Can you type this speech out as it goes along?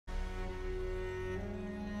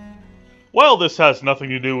Well, this has nothing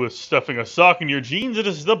to do with stuffing a sock in your jeans. It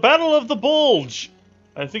is the Battle of the Bulge.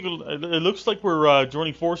 I think it looks like we're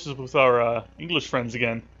joining forces with our English friends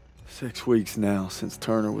again. 6 weeks now since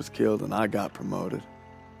Turner was killed and I got promoted.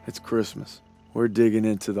 It's Christmas. We're digging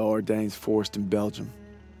into the Ardennes forest in Belgium.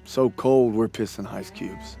 So cold, we're pissing ice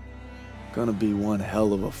cubes. Gonna be one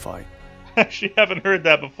hell of a fight. Actually, haven't heard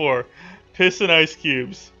that before. Piss and ice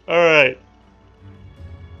cubes. Alright.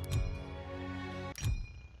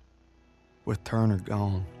 With Turner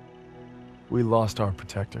gone, we lost our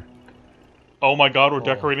protector. Oh my god, we're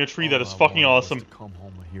decorating a tree. That is fucking awesome. To come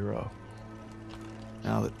home a hero.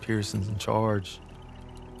 Now that Pearson's in charge,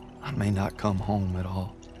 I may not come home at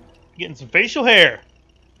all. Getting some facial hair.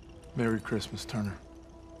 Merry Christmas, Turner.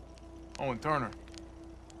 Oh, and Turner.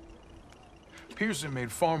 Pearson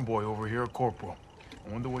made farm boy over here a corporal.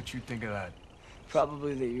 I wonder what you think of that.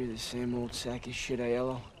 Probably that you're the same old sack of shit,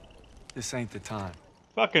 Aiello. This ain't the time.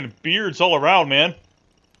 Fucking beards all around, man.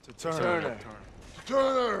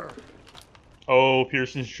 Turner! Oh,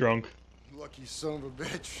 Pearson's drunk. Lucky son of a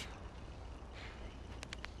bitch.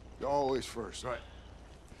 You're always first, right?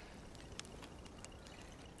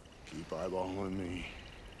 Keep eyeballing me.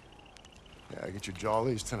 Yeah, get your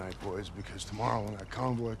jollies tonight, boys, because tomorrow when that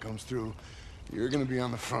convoy comes through, you're gonna be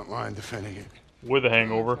on the front line defending it. With a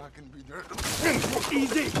hangover. Not gonna be there.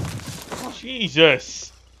 Easy!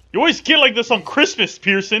 Jesus. You always get like this on Christmas,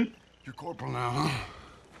 Pearson. You're corporal now, huh?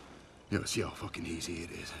 Yeah, see how fucking easy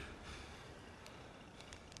it is.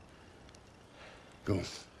 Go.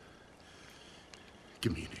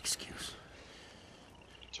 Give me an excuse.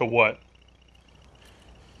 To what?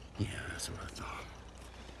 Yeah, that's what I thought.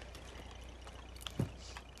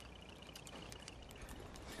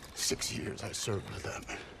 6 years I served with them.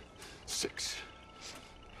 6.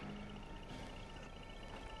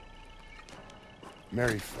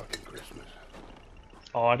 Merry fucking Christmas.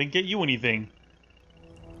 Oh, I didn't get you anything.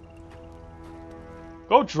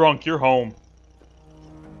 Go drunk, you're home.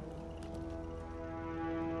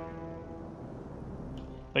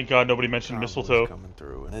 Thank God nobody mentioned mistletoe. Coming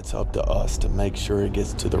through, and it's up to us to make sure it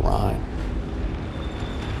gets to the Rhine.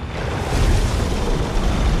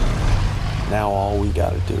 Now all we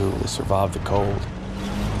gotta do is survive the cold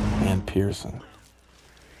and Pearson.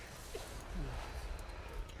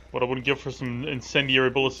 What I wouldn't give for some incendiary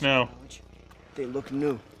bullets now. They look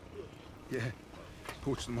new. Yeah.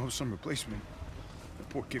 Poached them over some replacement. The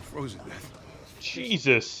poor kid froze to death.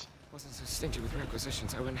 Jesus. Wasn't so stingy with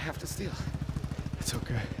requisitions, I wouldn't have to steal. It's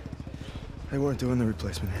okay. They weren't doing the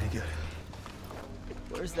replacement any good.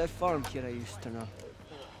 Where's that farm kid I used to know?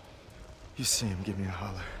 You see him, give me a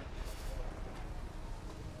holler.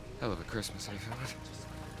 Hell of a Christmas, I found.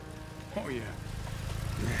 Oh, yeah.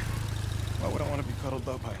 Why would I want to be cuddled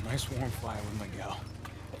up by a nice warm fire with my gal?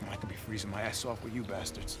 I could be freezing my ass off with you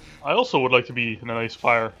bastards. I also would like to be in a nice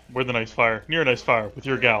fire, with a nice fire, near a nice fire, with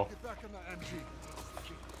your gal. Get back on that MG.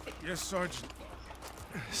 Yes, Sergeant.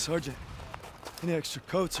 Sergeant, any extra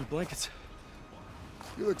coats or blankets?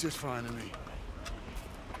 You look just fine to me.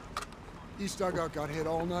 East dugout got hit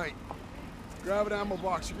all night. Grab an ammo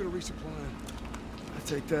box, you're gonna resupply him. I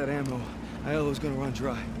take that ammo. Aiello's gonna run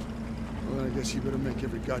dry. Well, I guess you better make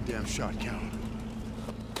every goddamn shot count.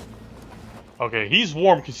 Okay, he's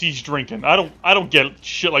warm because he's drinking. I don't get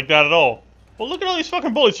shit like that at all. Well, look at all these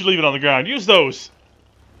fucking bullets you're leaving on the ground. Use those.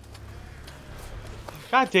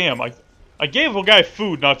 God damn, I gave a guy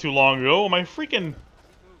food not too long ago. Am I freaking...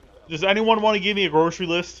 Does anyone want to give me a grocery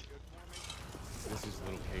list? This is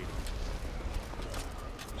little Katie.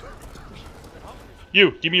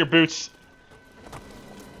 You, give me your boots.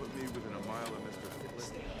 Put me within a mile of Mr.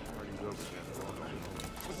 Hitler. Party's over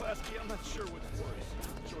then. Lasky, I'm not sure what's worse.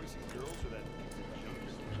 Choicing girls or that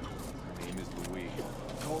piece of junk? Her name is Louise.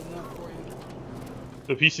 Cold enough for you?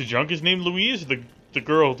 The piece of junk is named Louise? The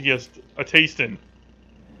girl he has a taste in.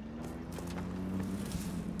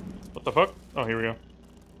 What the fuck? Oh, here we go.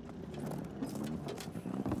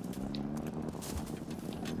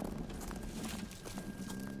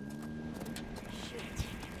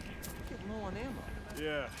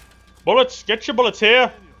 Yeah. Bullets! Get your bullets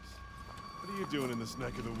here! What are you doing in this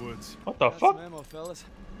neck of the woods? What the fuck? Ammo, fellas.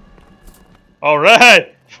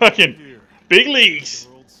 Alright! Fucking big leagues!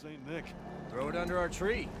 Old Saint Nick. Throw it under our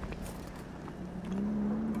tree.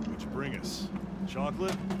 What'd you bring us?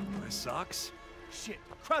 Chocolate? My socks? Shit.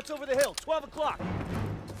 Crouch over the hill. 12 o'clock.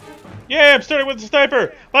 Yeah, I'm starting with the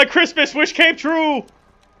sniper! My Christmas wish came true!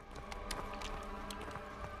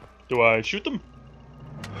 Do I shoot them?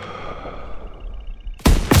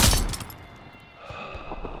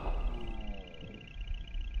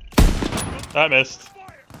 That missed.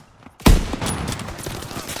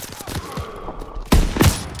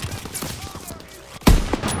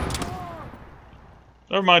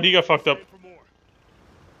 never mind. He got fucked up.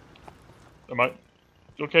 Am I?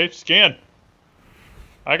 Okay, scan.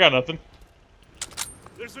 I got nothing.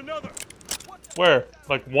 There's another. Where?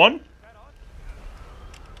 Like one?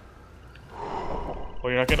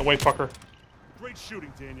 Well, you're not getting away, fucker. Great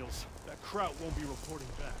shooting, Daniels. That Kraut won't be reporting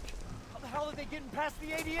back. How the hell are they getting past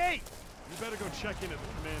the 88? You better go check in at the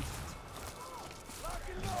command center.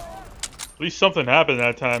 At least something happened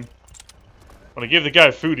that time. When I gave the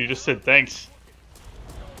guy food, he just said thanks.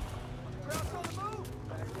 Grab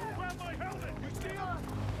my helmet! You see him?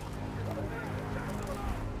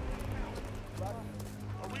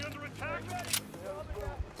 Are we under attack?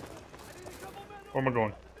 Where am I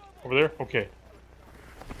going? Over there? Okay.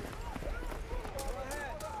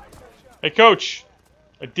 Hey, Coach!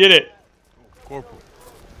 I did it! Corporal,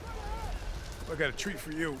 I got a treat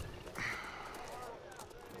for you.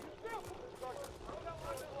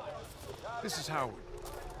 This is Howard.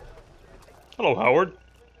 Hello, Howard.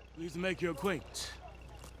 Pleased to make your acquaintance.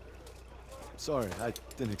 Sorry, I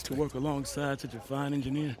didn't expect To work alongside such a fine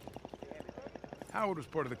engineer. Howard was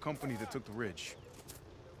part of the company that took the ridge.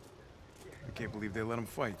 I can't believe they let him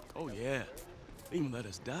fight. Oh yeah, they even let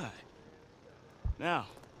us die. Now,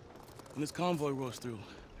 when this convoy rolls through,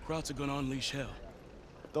 Krauts are gonna unleash hell.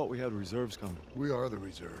 Thought we had reserves coming. We are the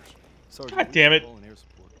reserves. Sorry, God damn it. air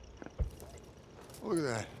support. Oh, look at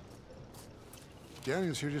that.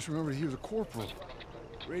 Daniels here just remembered he was a corporal.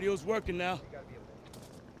 Radio's working now.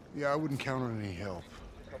 Yeah, I wouldn't count on any help.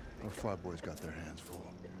 Our flatboys got their hands full.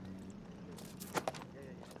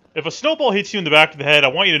 If a snowball hits you in the back of the head, I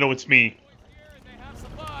want you to know it's me.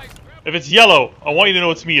 If it's yellow, I want you to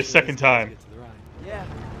know it's me a second time. Yeah,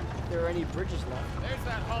 if there are any bridges left. There's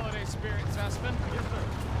that holiday spirit, Sussman.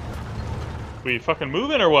 We fucking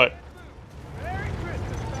moving or what?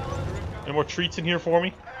 Any more treats in here for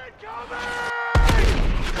me?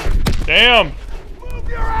 Damn!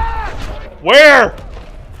 Where?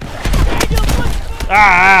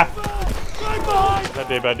 Ah! Bad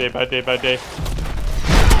day, bad day, bad day, bad day.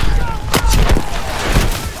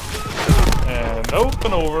 And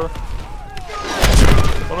open over.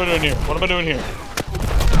 What am I doing here? What am I doing here?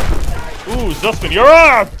 Ooh, Zussman, you're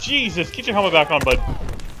up! Jesus, get your helmet back on, bud.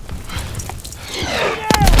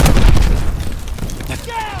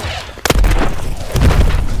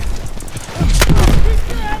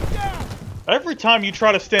 Every time you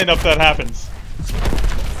try to stand up, that happens.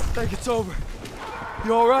 I think it's over.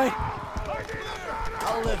 You alright?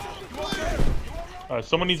 I'll live. Alright,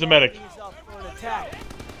 someone needs a medic. He's up for an attack.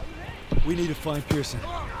 We need to find Pearson.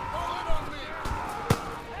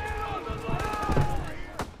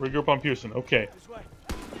 Regroup on Pearson. Okay.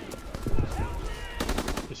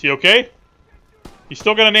 Is he okay? He's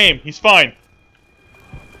still got a name. He's fine.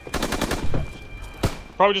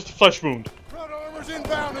 Probably just a flesh wound. Front armor's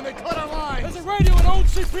inbound and they cut our line. There's a radio and old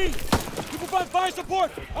CP. You provide fire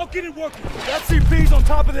support. I'll get it working. That CP's on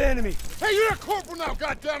top of the enemy. Hey, you're a corporal now,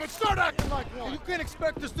 goddammit! Start acting like one! You can't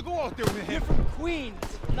expect us to go out there with You're him. from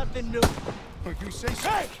Queens. Nothing new. You say so?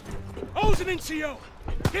 Hey! I was an NCO.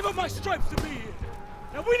 Give up my stripes to be here.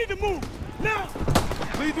 Now we need to move. Now!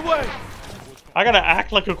 Lead the way. I gotta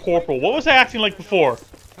act like a corporal. What was I acting like before?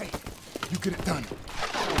 Hey, you get it done.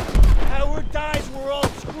 Howard dies, we're all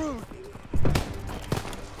screwed.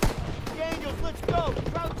 Daniels, let's go.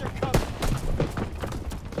 Krauts are coming.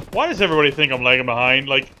 Why does everybody think I'm lagging behind?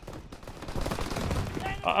 Like,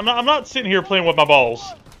 I'm not sitting here playing with my balls.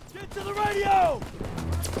 Get to the radio!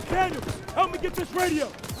 Daniel, help me get this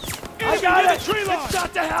radio. I got it. Tree line. It's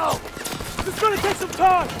shot to hell. It's gonna take some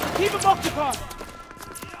time. Keep him occupied.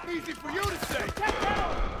 Easy for you to say.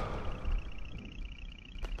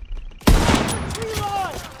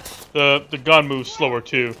 The gun moves slower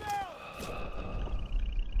too.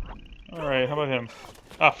 Alright, how about him?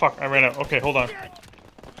 Ah, fuck, I ran out. Okay, hold on.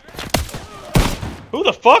 Who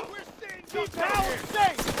the fuck?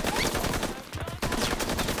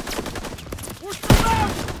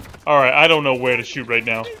 Alright, I don't know where to shoot right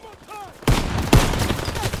now.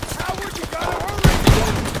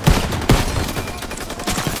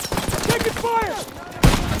 Taking fire.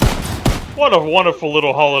 What a wonderful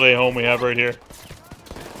little holiday home we have right here.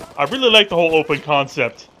 I really like the whole open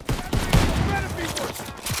concept.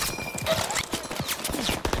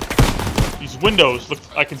 These windows, look,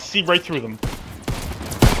 I can see right through them.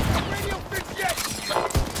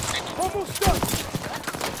 Almost done.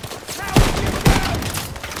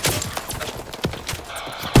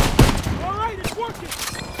 All right, it's working.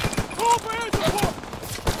 Call for air support.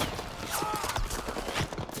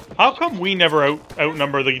 How come we never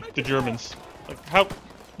outnumber the Germans? Like, how?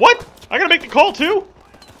 What? I gotta make the call too?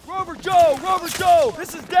 Rover Joe!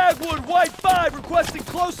 This is Dagwood White 5 requesting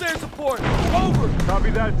close air support. Over.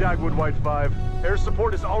 Copy that, Dagwood White 5. Air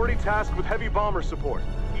support is already tasked with heavy bomber support.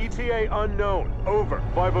 ETA unknown. Over.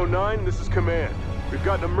 509, this is command. We've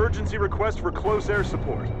got an emergency request for close air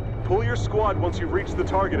support. Pull your squad once you reach the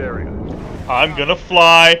target area. I'm gonna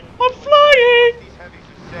fly. I'm flying! These heavies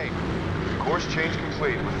are safe. Course change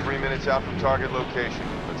complete. We're 3 minutes out from target location.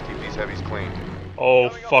 Let's keep these heavies clean. Oh,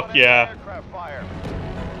 fuck yeah. Aircraft fire.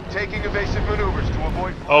 Taking evasive maneuvers to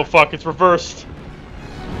avoid... Oh, fuck, it's reversed.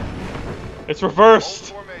 It's reversed.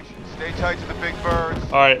 Hold formation. Stay tight to the big birds.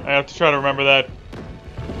 Alright, I have to try to remember that.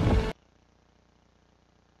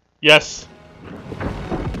 Yes.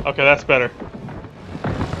 Okay, that's better.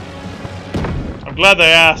 I'm glad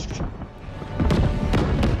they asked.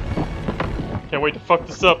 Can't wait to fuck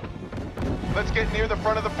this up. Let's get near the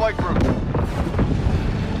front of the flight group.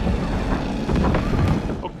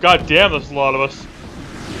 Oh, god damn, there's a lot of us.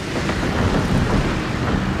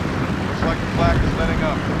 Looks like the flag is letting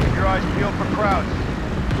up. Keep your eyes peeled for crowds.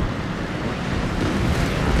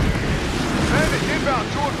 Bandit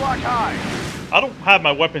inbound, 2 o'clock high. I don't have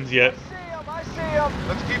my weapons yet. I see him.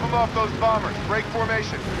 Let's keep them off those bombers. Break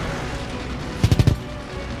formation.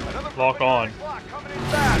 Lock on. Coming in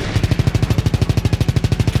fast.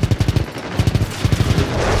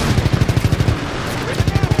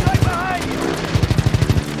 Right behind you.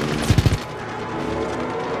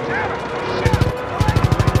 Damn it!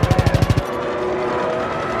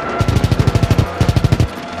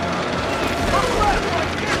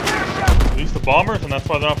 At least the bombers, and that's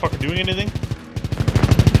why they're not fucking doing anything.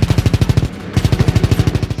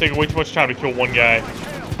 It's taking way too much time to kill one guy.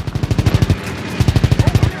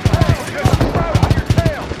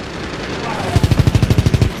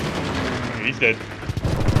 He's dead.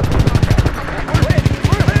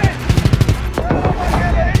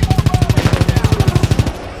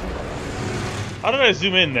 How did I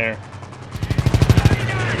zoom in there?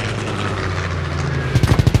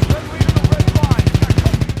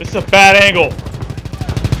 This is a bad angle.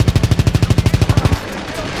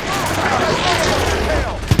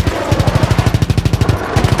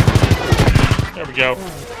 There we go.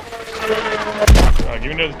 Give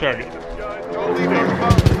me another target. Don't leave those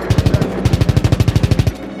bombs.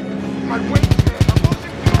 My wingspan, I'm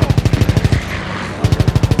losing fuel.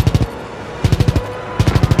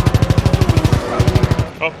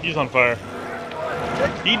 Oh, he's on fire.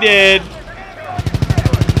 He did.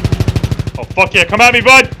 Oh, fuck yeah. Come at me,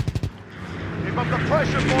 bud. Keep up the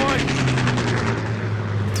pressure, boys.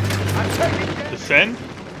 I'm taking it. Descend?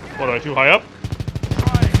 What, am I too high up?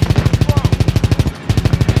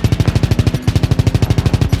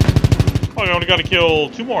 Oh, I only got to kill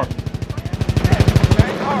 2 more.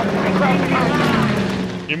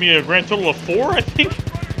 Give me a grand total of 4, I think.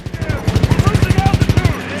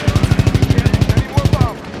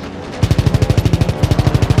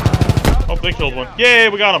 Oh, they killed one. Yay,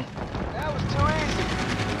 we got him. That was too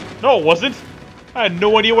easy. No, it wasn't. I had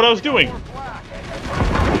no idea what I was doing. Guess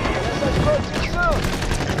I spoke too soon.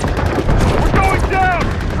 We're going down!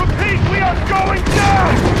 Repeat, we are going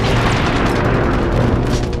down!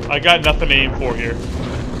 I got nothing to aim for here.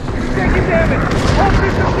 Take it, damn it! All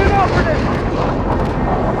systems inoperable!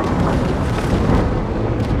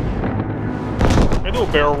 Can I do a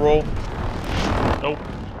barrel roll? Nope.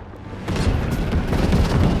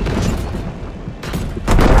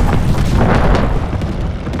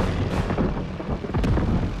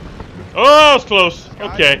 Oh, that was close.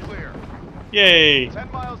 Okay. Yay.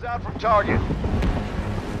 10 miles out from target.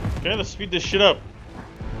 Okay, let's speed this shit up.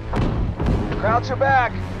 Crowds are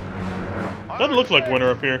back. Doesn't look like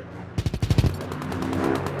winter up here.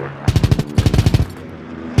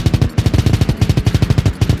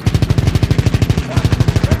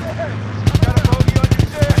 Got a bogey on your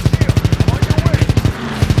six. On your way.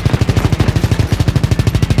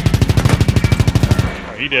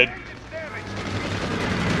 Oh, he did.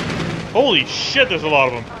 Holy shit, there's a lot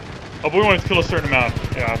of them. Oh, but we want to kill a certain amount.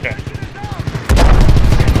 Yeah, okay.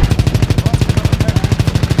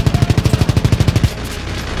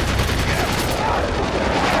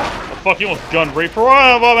 Oh, fuck, he almost gunned right for...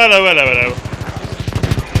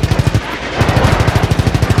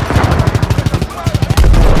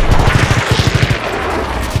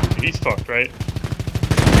 He's fucked, right?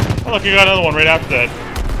 Oh, look, you got another one right after that.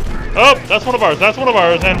 Oh, that's one of ours. That's one of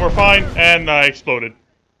ours, and we're fine. And I exploded.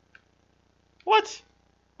 What?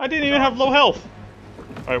 I didn't even have low health.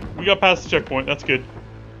 Alright, we got past the checkpoint. That's good.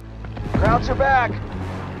 Crowds are back.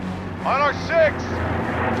 On our six.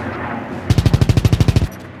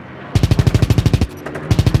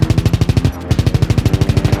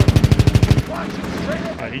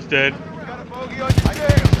 Alright, he's dead. Got a bogey on your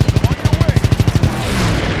six.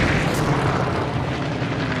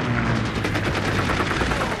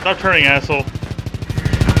 Stop turning, asshole.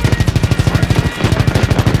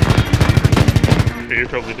 Okay, you're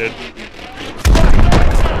totally dead.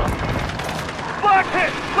 Black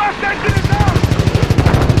hit! Left engine is out!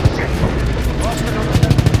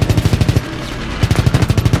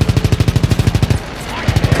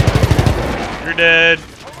 You're dead.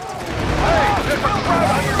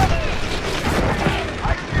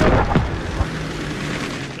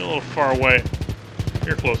 You're a little far away.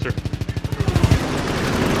 You're closer.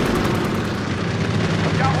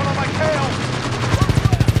 Got one on my tail!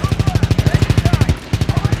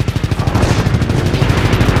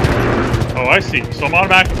 Oh, I see. So I'm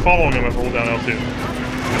automatically following him if I hold down L2.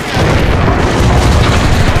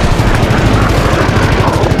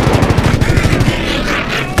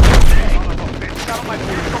 Shot on my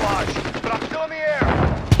fuselage, but I'm still in the air!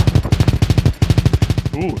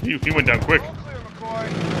 Ooh, he went down quick. All clear, McCoy.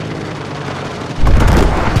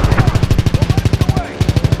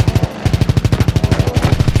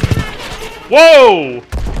 Whoa!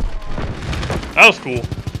 That was cool.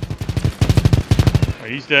 Oh,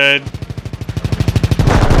 he's dead.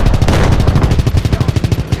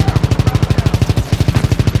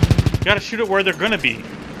 You gotta shoot it where they're gonna be.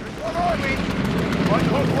 One on me! One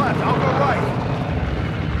hook left, I'll go right.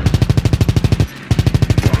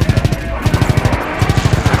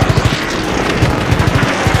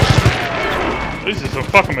 These are some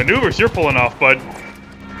fucking maneuvers you're pulling off, bud.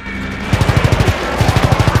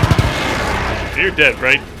 You're dead,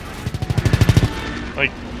 right?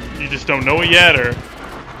 Like, you just don't know it yet, or...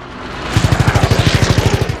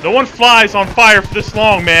 No one flies on fire for this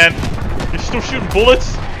long, man. You're still shooting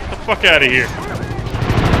bullets? Get the fuck out of here.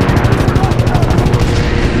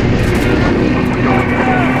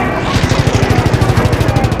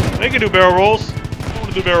 They can do barrel rolls. I don't want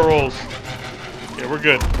to do barrel rolls. Yeah, we're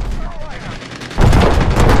good.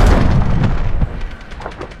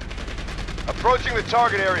 Approaching the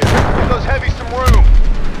target area. Give those heavies some room.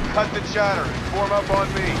 Cut the chatter and form up on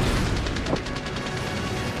me.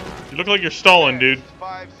 You look like you're stalling, dude.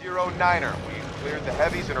 509er. We've cleared the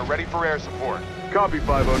heavies and are ready for air support. Copy,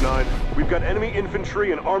 509. We've got enemy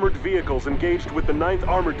infantry and armored vehicles engaged with the 9th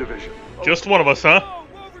Armored Division. Just one of us, huh?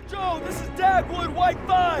 Rover Joe, this is Dagwood, White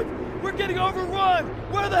 5. We're getting overrun.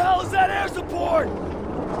 Where the hell is that air support?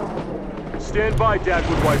 Stand by,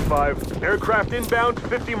 Dagwood White 5. Aircraft inbound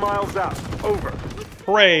 50 miles out. Over.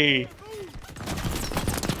 Hooray.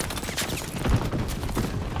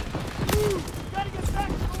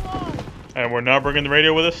 And we're not bringing the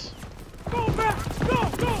radio with us? Go back! Go,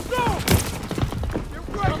 go, go!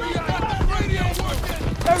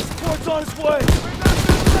 Air support's on its way.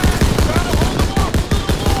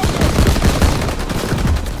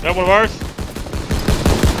 Is that one of ours?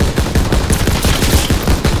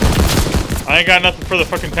 I ain't got nothing for the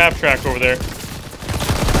fucking tap track over there.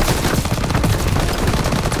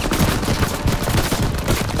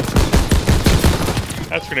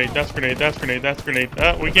 That's grenade, that's grenade, that's grenade, that's grenade.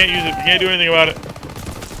 We can't use it, we can't do anything about it.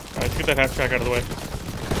 Alright, let's get that half track out of the way.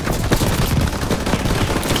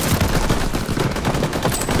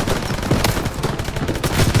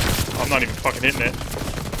 I'm not even fucking hitting it.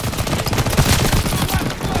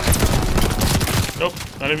 Nope,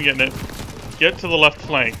 not even getting it. Get to the left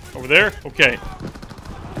flank. Over there? Okay.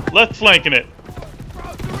 Left flanking it.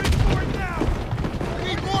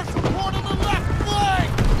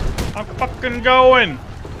 I'm fucking going!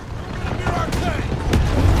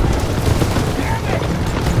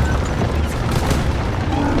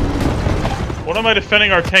 What am I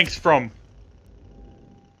defending our tanks from?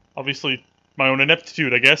 Obviously, my own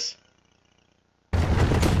ineptitude, I guess.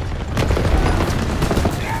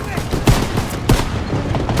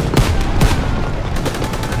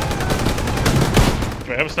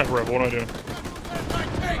 I have a sniper rifle, what am I doing?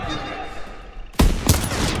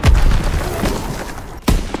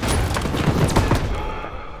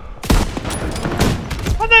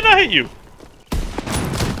 How'd that not hit you?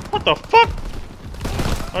 What the fuck?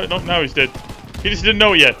 Alright, no, now he's dead. He just didn't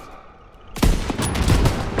know it yet.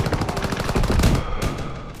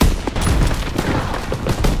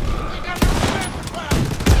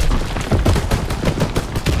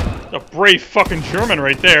 A brave fucking German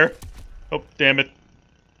right there. Oh, damn it.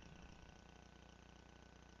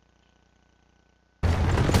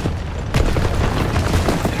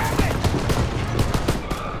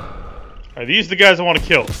 Are these the guys I want to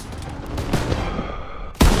kill?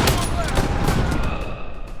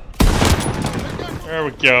 There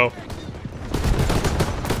we go.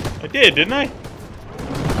 I did, didn't I?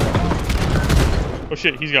 Oh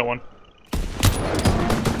shit, he's got one.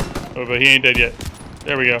 Oh, but he ain't dead yet.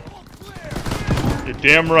 There we go. You're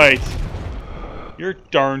damn right. You're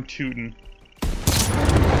darn tootin'.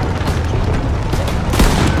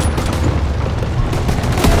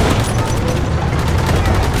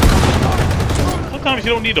 Sometimes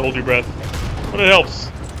you don't need to hold your breath, but it helps.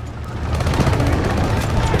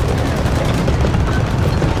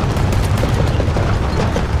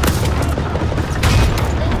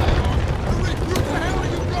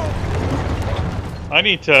 I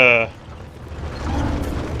need to...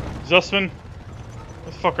 Zussman? Where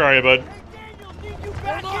the fuck are you, bud?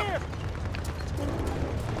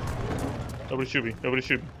 Nobody shoot me. Nobody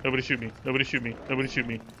shoot me. Nobody shoot me. Nobody shoot me. Nobody shoot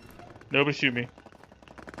me. Nobody shoot me.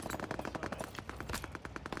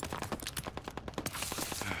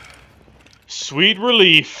 Sweet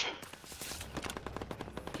relief.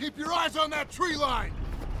 Keep your eyes on that tree line.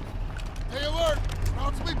 Stay alert.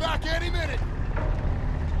 Bounce will be back any minute.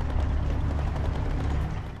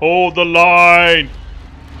 Hold the line.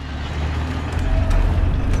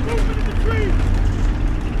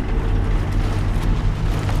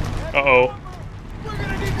 Uh-oh. We're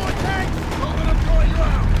gonna need more tanks. Don't let them throw you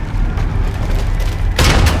out.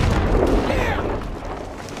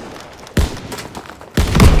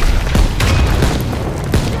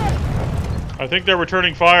 I think they're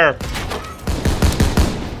returning fire.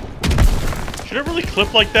 Should it really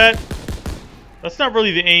clip like that? That's not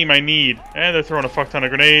really the aim I need. And they're throwing a fuck ton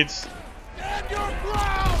of grenades. Stand your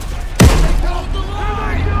ground. Hold the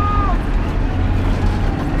line.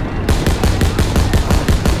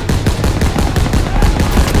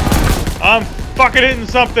 I'm fucking hitting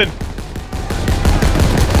something.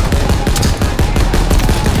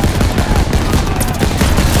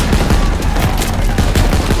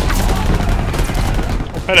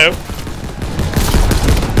 Hello.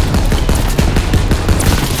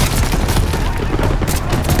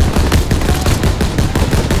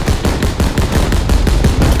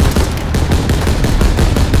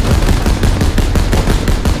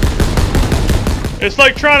 It's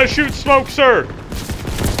like trying to shoot smoke, sir.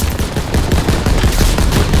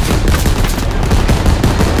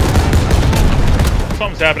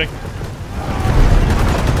 Something's happening.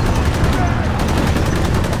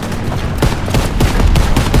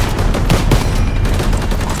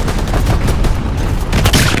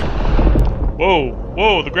 Whoa,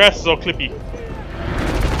 whoa, the grass is all clippy.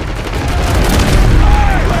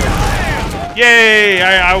 Yay,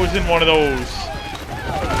 I was in one of those.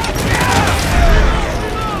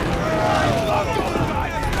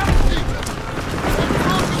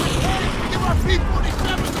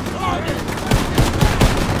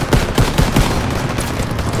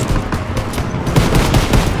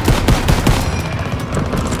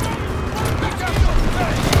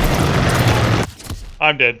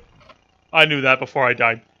 I'm dead. I knew that before I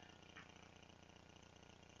died.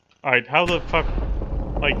 Alright, how the fuck...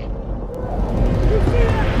 Like...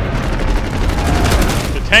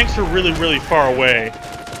 The tanks are really, really far away.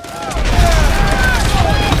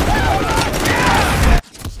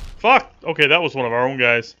 Fuck! Okay, that was one of our own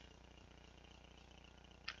guys.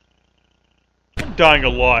 I'm dying a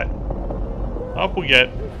lot. Up we get.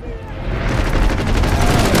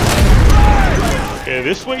 Okay,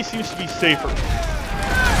 this way seems to be safer.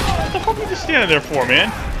 What the fuck are you just standing there for, man?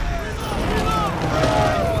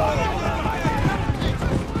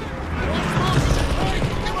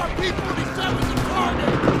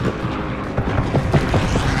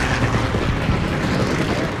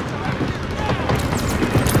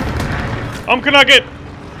 I'm gonna get.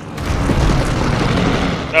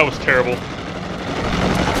 That was terrible.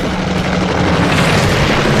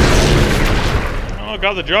 Oh,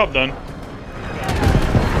 got the job done.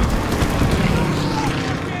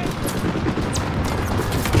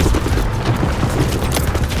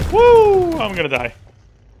 Woo! I'm gonna die.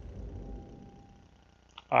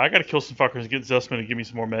 I gotta kill some fuckers and get Zussman to give me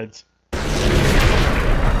some more meds.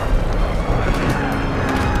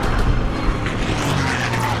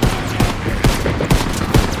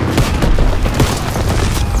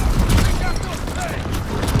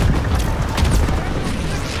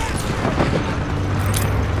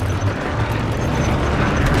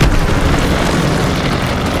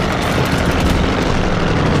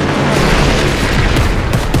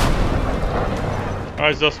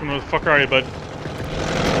 Alright, Zussman, where the fuck are you, bud?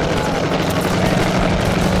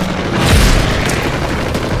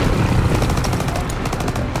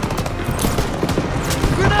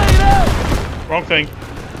 Grenade out! Wrong thing.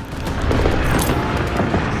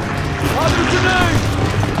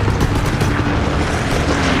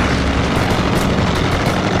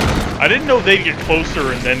 I didn't know they'd get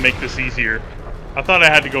closer and then make this easier. I thought I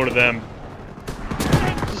had to go to them.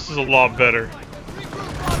 This is a lot better.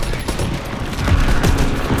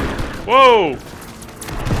 Whoa!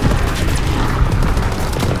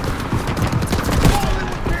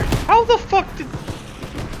 How the fuck did...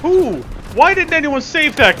 Who? Why didn't anyone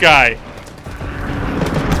save that guy?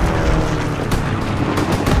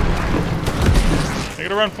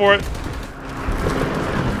 Gotta run for it.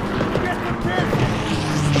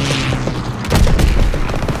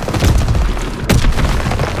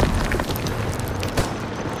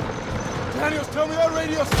 Daniels, tell me that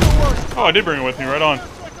radio still works. Oh, I did bring it with me. Right on.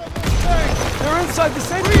 They're inside the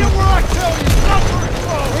safety. Read it where I tell you. Stop where it's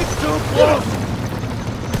close. It's too close.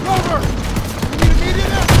 Over. We need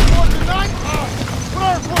immediate escort tonight. Put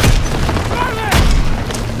our report. Silent.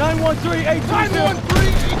 913-820.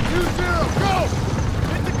 913-820. Go.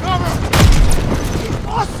 Hit the cover.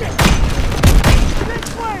 Lost it. This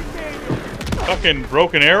way, Daniel. Fucking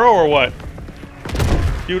broken arrow or what?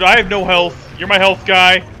 Dude, I have no health. You're my health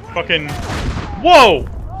guy. Fucking... Whoa!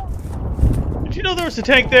 Did you know there was a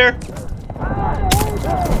tank there?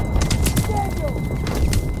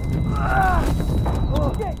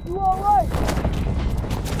 You all right?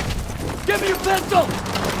 Give me your pistol!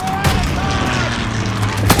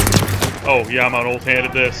 Oh, yeah, I'm on old hand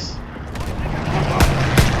at this.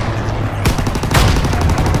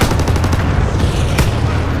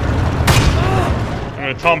 I'm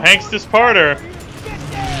gonna Tom Hanks this part, or...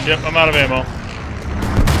 Yep, I'm out of ammo.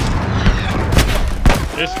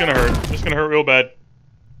 It's gonna hurt. It's gonna hurt real bad.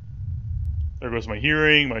 There goes my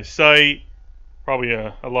hearing, my sight. Probably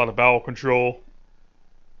a lot of bowel control.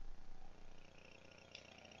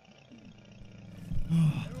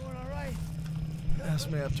 Everyone all right?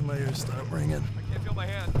 Ask me after my ears start ringing. I can't feel my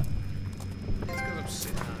hand. It's because I'm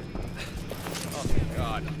sitting on it. Oh,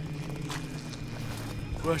 God.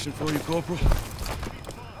 Question for you, Corporal.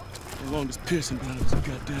 How long does piercing been out of his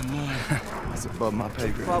goddamn mind? That's above my pay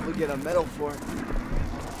grade. Probably get a medal for it.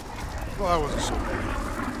 Well, that wasn't so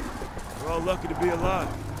bad. We're all lucky to be alive.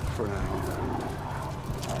 For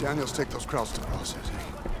now. Daniels, take those crowds to processing.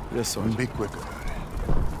 Yes, sir. And be quick about it.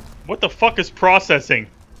 What the fuck is processing?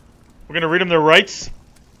 We're gonna read them their rights?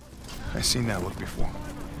 I've seen that look before.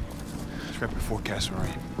 It's right before Castle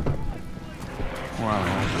Rhine. We're on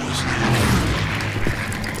our own, boys.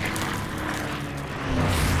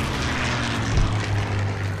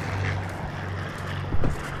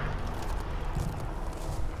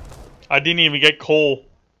 I didn't even get coal.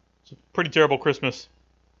 It's a pretty terrible Christmas.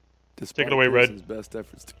 Despite Take it away, Red. Pearson's best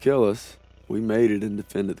efforts to kill us, we made it and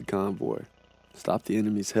defended the convoy. Stopped the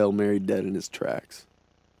enemy's Hail Mary dead in his tracks.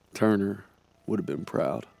 Turner would have been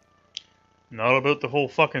proud. Not about the whole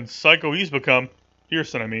fucking psycho he's become.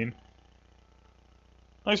 Pearson, I mean.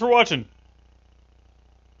 Thanks for watching.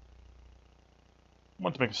 I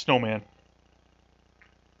want to make a snowman.